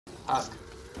Husk.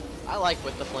 I like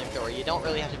with the flamethrower. You don't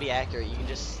really have to be accurate. You can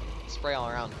just spray all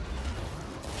around.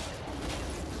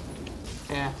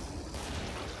 Yeah.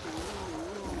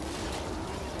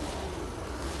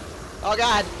 Oh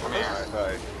god! Come here.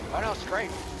 Oh no,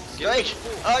 Scrape! Drake!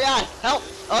 Oh god! Help!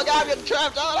 Oh god, I'm getting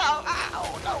trapped! Oh no!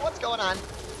 Ow! No, what's going on?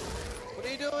 What are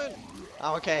you doing?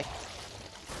 Oh, okay.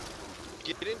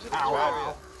 Get into the Ow, pool ow,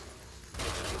 area.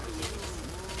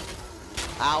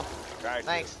 Ow. Guys,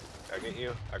 Thanks. I get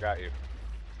you. I got you.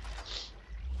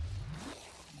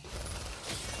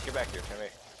 Get back here, Timmy.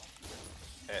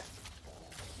 Eh.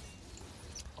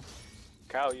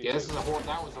 Kyle, you. Yeah, this is that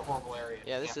was a horrible area.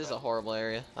 Yeah, this is a horrible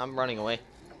area. I'm running away.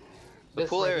 The This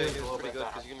pool right area here is a little pretty bit good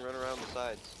because better. you can run around the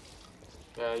sides.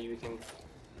 You can.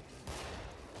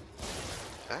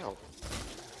 Ow.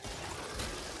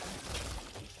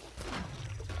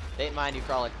 Didn't mind you,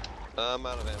 crawler. I'm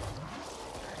out of ammo.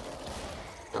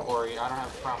 Don't worry, I don't have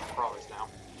a problem with crawlers now.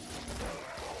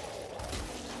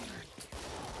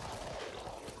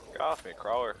 Get off me,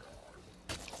 crawler.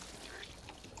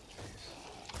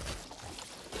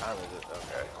 Time is it?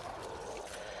 Okay.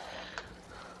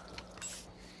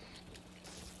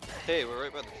 Hey, we're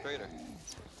right by the trader.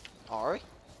 Are we?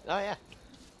 Oh yeah.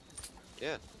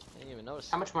 Yeah. I didn't even notice.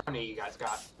 How much money you guys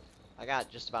got? I got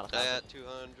just about I 1,000. got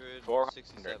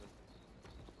 267.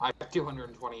 I have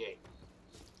 228.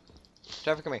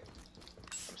 Trevor, come here.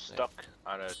 I'm stuck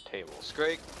on a table.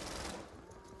 Scrape.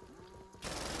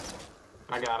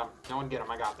 I got him. No one get him.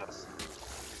 I got this.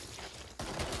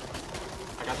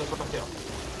 I got this with a kill.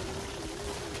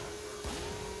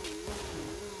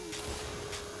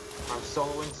 I'm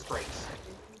soloing straights.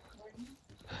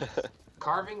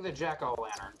 Carving the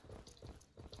jack-o'-lantern.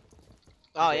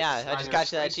 Oh yeah, I just Either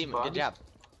got you that space achievement. Good bug- job.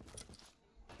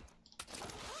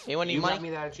 Anyone need You money? got me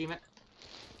that achievement?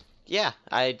 Yeah,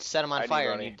 I set him on I need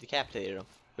fire and money. you decapitated him.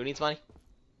 Who needs money?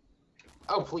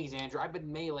 Oh, please, Andrew. I've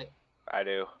been melee. I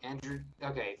do. Andrew,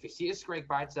 okay, if you see a scrake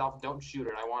by itself, don't shoot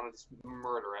it. I want to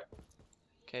murder it.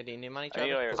 Okay, do you need money, I need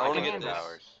Trevor? like I a can million get this.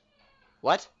 hours.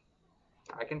 What?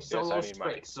 I can I solo need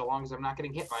money. scrakes so long as I'm not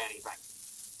getting hit by anything.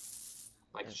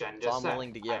 Like Jen That's all just I'm said,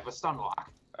 willing to I give. have a stun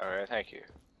lock. Alright, thank you.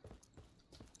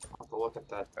 I'll have to look at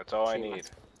that. That's all I need.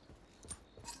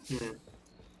 Hmm.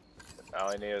 All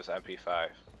I need is MP5.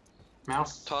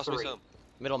 Mouse Toss 3. me some.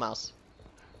 Middle mouse.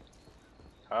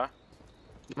 Huh?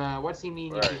 What's he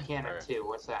mean if you Right, can right. at 2?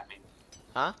 What's that mean?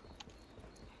 Huh?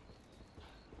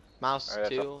 Mouse Alright,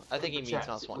 that's 2? I think he Look at means chat,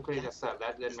 mouse see, 1. Look what he just said.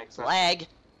 That didn't make sense. Lag!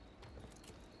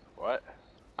 What?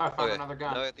 Oh, I found Okay, another now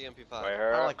I gun. got the MP5. Wait, I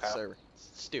hurry don't up, like the Kyle. server. It's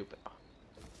stupid.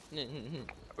 Where'd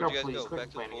No, you guys please, go? quit Back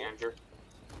to the complaining, pool? Andrew.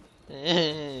 I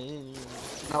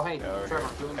No, hey, Yeah, over Trevor, here.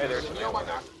 I'm doing Hey, this. there's Oh my someone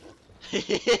god.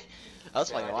 was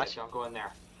Bad fun to idea, watch. Don't go in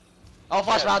there. Oh,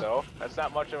 flash Yeah, bomb! so, that's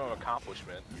not much of an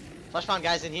accomplishment. Flash bomb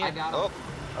guys in here. I got him. Oh,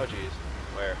 Oh jeez.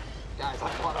 Where? Guys, I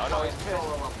fought Oh, a no, giant he's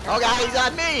solo up Oh god, he's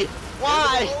on me!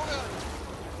 Why?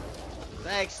 oh,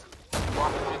 Thanks.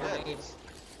 Walking my grenades.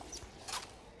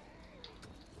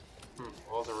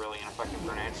 Those are really ineffective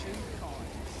grenades.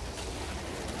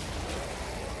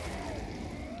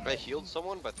 I healed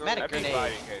someone by throwing Medic a grenade. MP5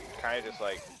 you can kind of just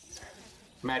like.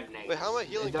 Med nades. Wait, how am I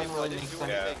healing It doesn't people? I really didn't make do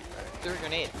sense. Yeah. anything. Through a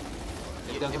grenade.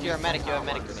 It doesn't If you're a make medic, sense you have how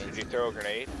it medic works. Did grenades. you throw a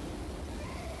grenade?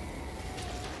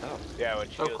 Oh. Yeah, when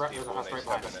she Oh, heals crap, there's a people house when they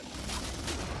right step in behind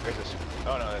it. There's this.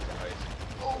 Oh no, that's a place.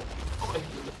 Oh, I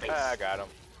hit in the face. Ah, I got him.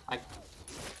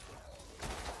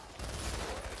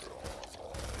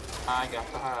 I got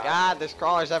the God, there's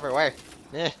crawlers everywhere.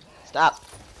 Stop.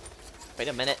 Wait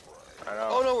a minute. I know.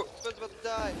 Oh no, Spen's about to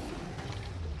die.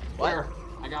 What? Where?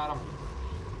 I got him.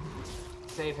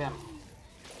 Save him.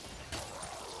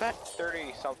 Spent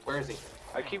 30 something. Where is he?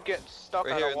 I keep getting stuck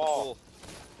Right on here a in the wall. pool.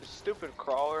 This stupid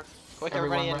crawler. Quick,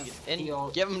 Everyone everybody in.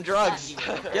 heal. Give him drugs.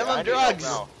 Ah, Give I him need help drugs.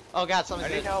 now. Oh god,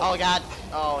 something's I need gonna. help. Oh god.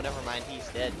 Oh, never mind. He's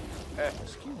dead.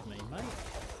 Excuse me, mate.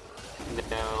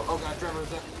 No. Oh god,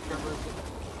 Trevor's up.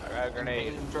 I got a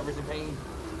grenade. Trevor's in pain.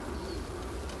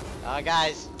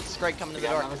 Guys, Scrake coming to We the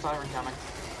got door. another siren coming.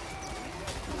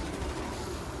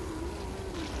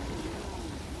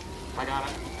 I got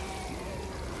it.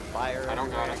 Fire I don't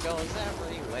got everywhere, it. goes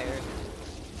everywhere.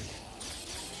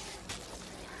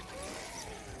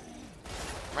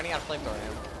 Running out of flamethrower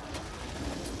ammo.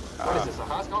 What is this, a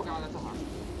husk? Oh god, that's a husk.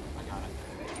 I got it.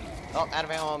 Oh, out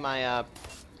of ammo on my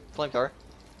flamethrower.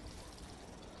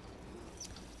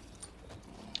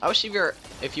 I wish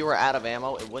if you were out of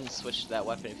ammo, it wouldn't switch to that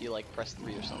weapon if you like press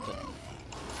 3 or something.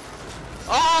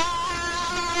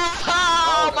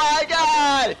 Oh my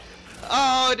god!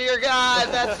 Oh dear god,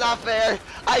 that's not fair.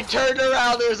 I turned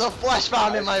around, there's a flesh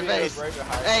bomb in my face. Right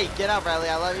behind Hey, get out, Bradley.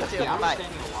 I love you too. Yeah, I'm Bye.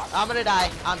 standing a lot. I'm gonna die.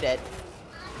 I'm dead.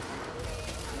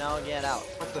 No, get out.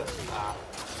 What the?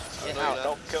 Get No, out. you're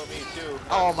Don't kill me too.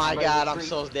 Oh my Somebody god, I'm retreat.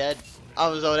 so dead.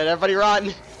 I'm so dead. Everybody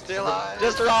run. Stay alive.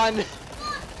 Just run.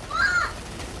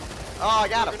 Oh, I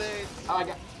got him. Grenades.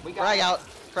 Oh, we got. Frag out.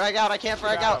 Frag out. I can't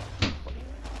frag out.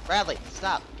 Bradley,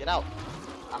 stop. Get out.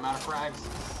 I'm out of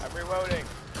frags. I'm reloading.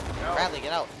 No. Bradley,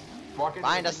 get out. Walk into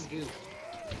Behind the us. goo.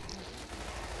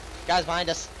 Guys behind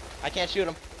us. I can't shoot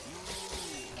him.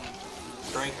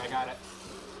 Drake, I got it.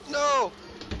 No.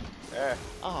 Yeah.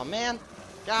 Oh man.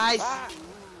 Guys. Ah.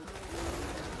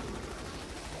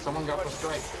 Someone got the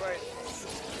strike. Right.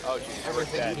 Oh, jeez.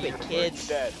 Everything Dead. you need. Stupid kids.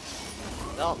 Dead.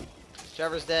 No.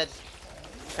 Trevor's dead.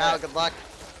 Kyle, good luck.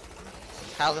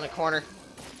 Kyle's in a corner.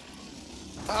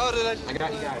 How did I just I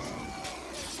got you live?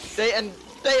 guys. Dayton,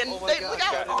 Oh my Dayton, God, look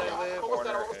out! how did I live? Almost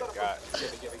dead, Corner almost dead, and got-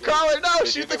 Give it, give it. Crawler, no! Did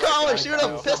you Shoot the get my crawler! guy? Shoot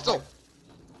him! No. Pistol!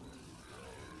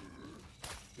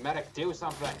 Medic, do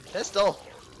something. Pistol!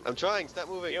 I'm trying. Stop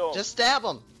moving. Yo. Just stab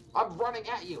him! I'm running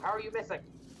at you. How are you missing?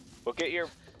 Well, get your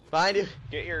Behind you.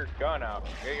 gun out.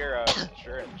 Get your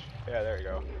syringe. Yeah, there you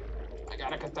go. I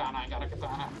got a katana. I got a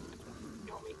katana.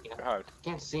 You want me? Yeah. God.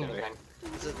 Can't see anything.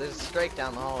 There's a strike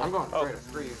down the hallway. I'm going Oh. straight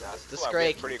for you guys. The Well, I'm Scrake.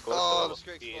 getting pretty close to Oh, level the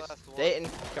Scrake's the 50s. last one. Dayton,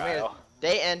 come here. Kyle.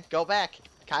 Dayton, go back.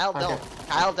 Kyle, Okay. don't.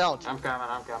 Kyle, don't. I'm coming.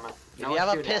 I'm coming. If No you one have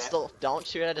a shoot at it. pistol, don't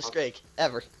shoot at a Scrake.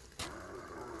 Ever.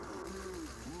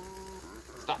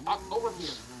 Stop. Over here.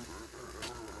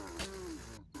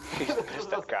 He's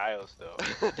pissed at Kyle still.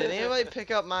 Did anybody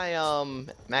pick up my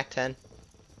Mac 10?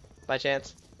 By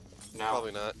chance? No.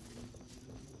 Probably not.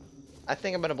 I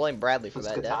think I'm gonna blame Bradley for This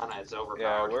that death. katana is overpowered.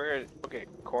 Yeah, we're okay,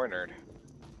 cornered.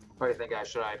 What do you think, guys?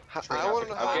 Should I? trade I out want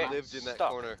the to know how I katana? lived in that Stuck.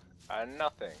 corner.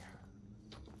 Nothing.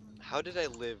 How did I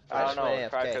live? I don't know. Actually,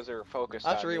 Probably AFK. because they were focused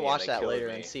I'll have to on me rewatch and they that killed later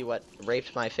me. and see what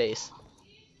raped my face.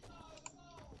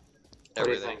 What do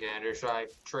you Everything. think, Andrew? Should I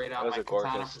trade out Those my are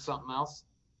katana gorgeous. for something else?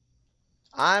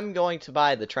 I'm going to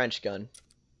buy the trench gun.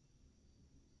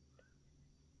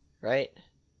 Right?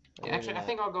 Yeah, actually, I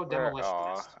think I'll go Where- demolitionist.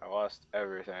 Aw, I lost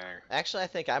everything. Actually, I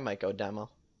think I might go demo.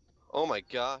 Oh my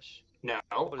gosh. No,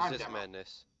 What is I'm this demo.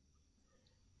 madness?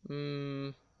 Hmm.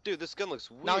 Dude, this gun looks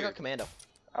weird. No, I'll go commando.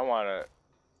 I want to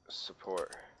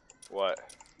support. What?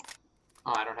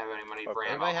 Oh, I don't have any money for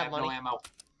Okay. ammo. Anybody I have have money? no ammo.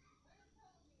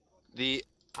 The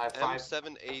I have 5.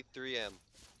 M7A3M.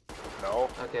 No.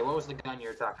 Okay, what was the gun you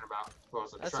were talking about? What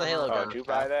was it? That's the Tremor? Halo Oh, gun. did you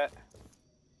buy that?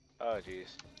 Oh, jeez.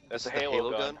 That's This a is the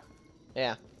Halo gun.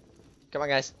 Yeah. Come on,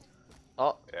 guys.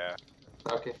 Oh, Yeah.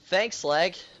 Okay, thanks,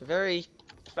 Leg. Very.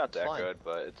 It's not that Fine. good,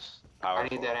 but it's I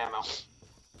powerful. need that ammo.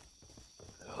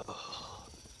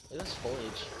 Look at this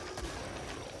foliage.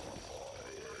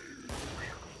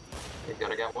 Okay,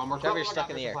 good. I got one more. Trevor, Oh, you're my stuck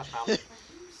God, in the air. there's a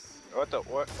flesh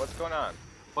pound. What's going on?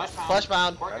 Flesh pound. Flesh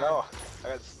bound. Work I on. know. I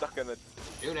got stuck in the.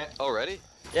 Shoot it. Already?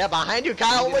 Yeah, behind you,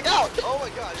 Kyle. Look out! Oh my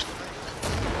god.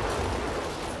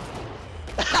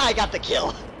 I got the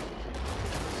kill.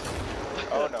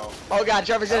 Oh no. Oh god,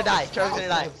 Trevor's gonna die. Trevor's gonna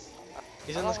die. Alex.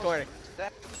 He's in this corner.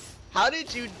 That- How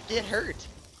did you get hurt?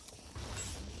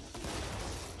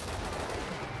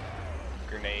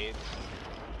 Grenades.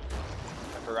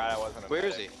 I forgot I wasn't a Where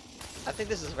is he? medic. I think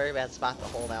this is a very bad spot to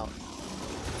hold out.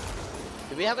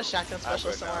 Do we have a shotgun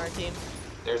specialist good on now. our team?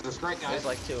 There's this great guy. There's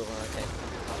like 2 of them, okay.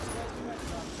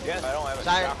 Yes, I don't have a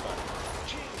Siren. shotgun.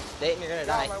 Dayton, you're gonna Get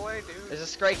out die. of my way, dude. There's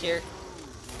a Scrake here.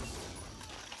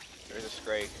 There's a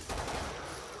Scrake.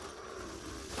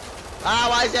 Ah,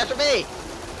 why is he after me?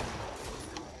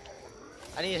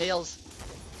 I need heals.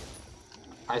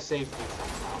 I saved you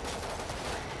somehow.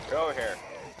 Get over here.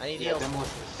 I need Yeah, heals.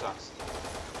 demolition sucks.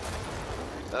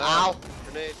 Ow.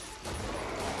 Grenade.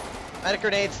 Medic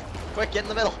grenades. Quick, get in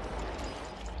the middle.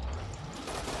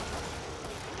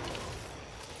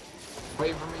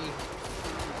 Wait for me.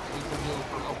 I need some healing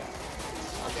for. Oh.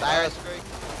 Okay. Siren. Scrake.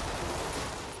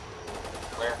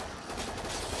 Where?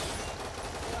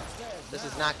 This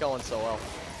is not going so well.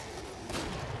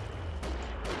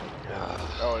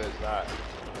 No, it is not.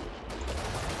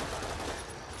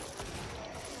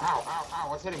 Ow, ow, ow.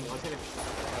 What's hitting me? What's hitting me?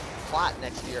 Plot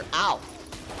next to your. Ow.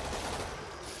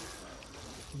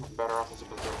 I'm better off as a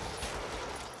berserker.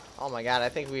 Oh my god, I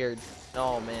think we are.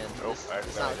 Oh man. Nope, This, I it's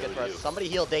forgot not it good was for us. you. Somebody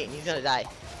heal Dayton. He's gonna die.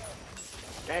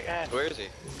 Dang it. Where is he?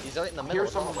 He's right in the middle.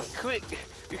 Here's of all someone of us. with. Quick!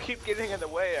 You keep getting in the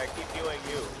way. I keep healing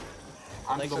you.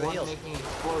 I'm Thanks the for the one heals. making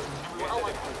explosions everywhere. Oh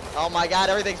my god. Oh my god,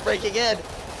 everything's breaking in.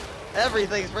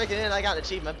 Everything's breaking in. I got an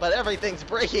achievement, but everything's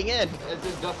breaking in. This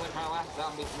is just like my last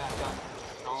zombie smack gun.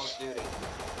 Call of Duty.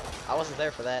 I wasn't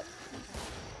there for that.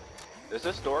 Is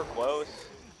this door closed?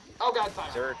 Oh god, Is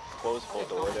Siren. there a closable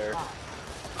door there?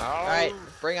 Alright,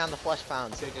 bring on the flesh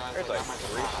pounds. Okay guys, There's I like got my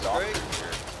 3 katana. stalkers here.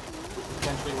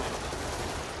 Potentially win.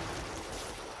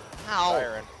 Ow!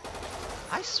 Siren.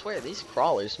 I swear, these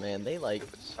crawlers, man, they like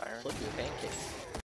Stupid siren. flip your pancakes.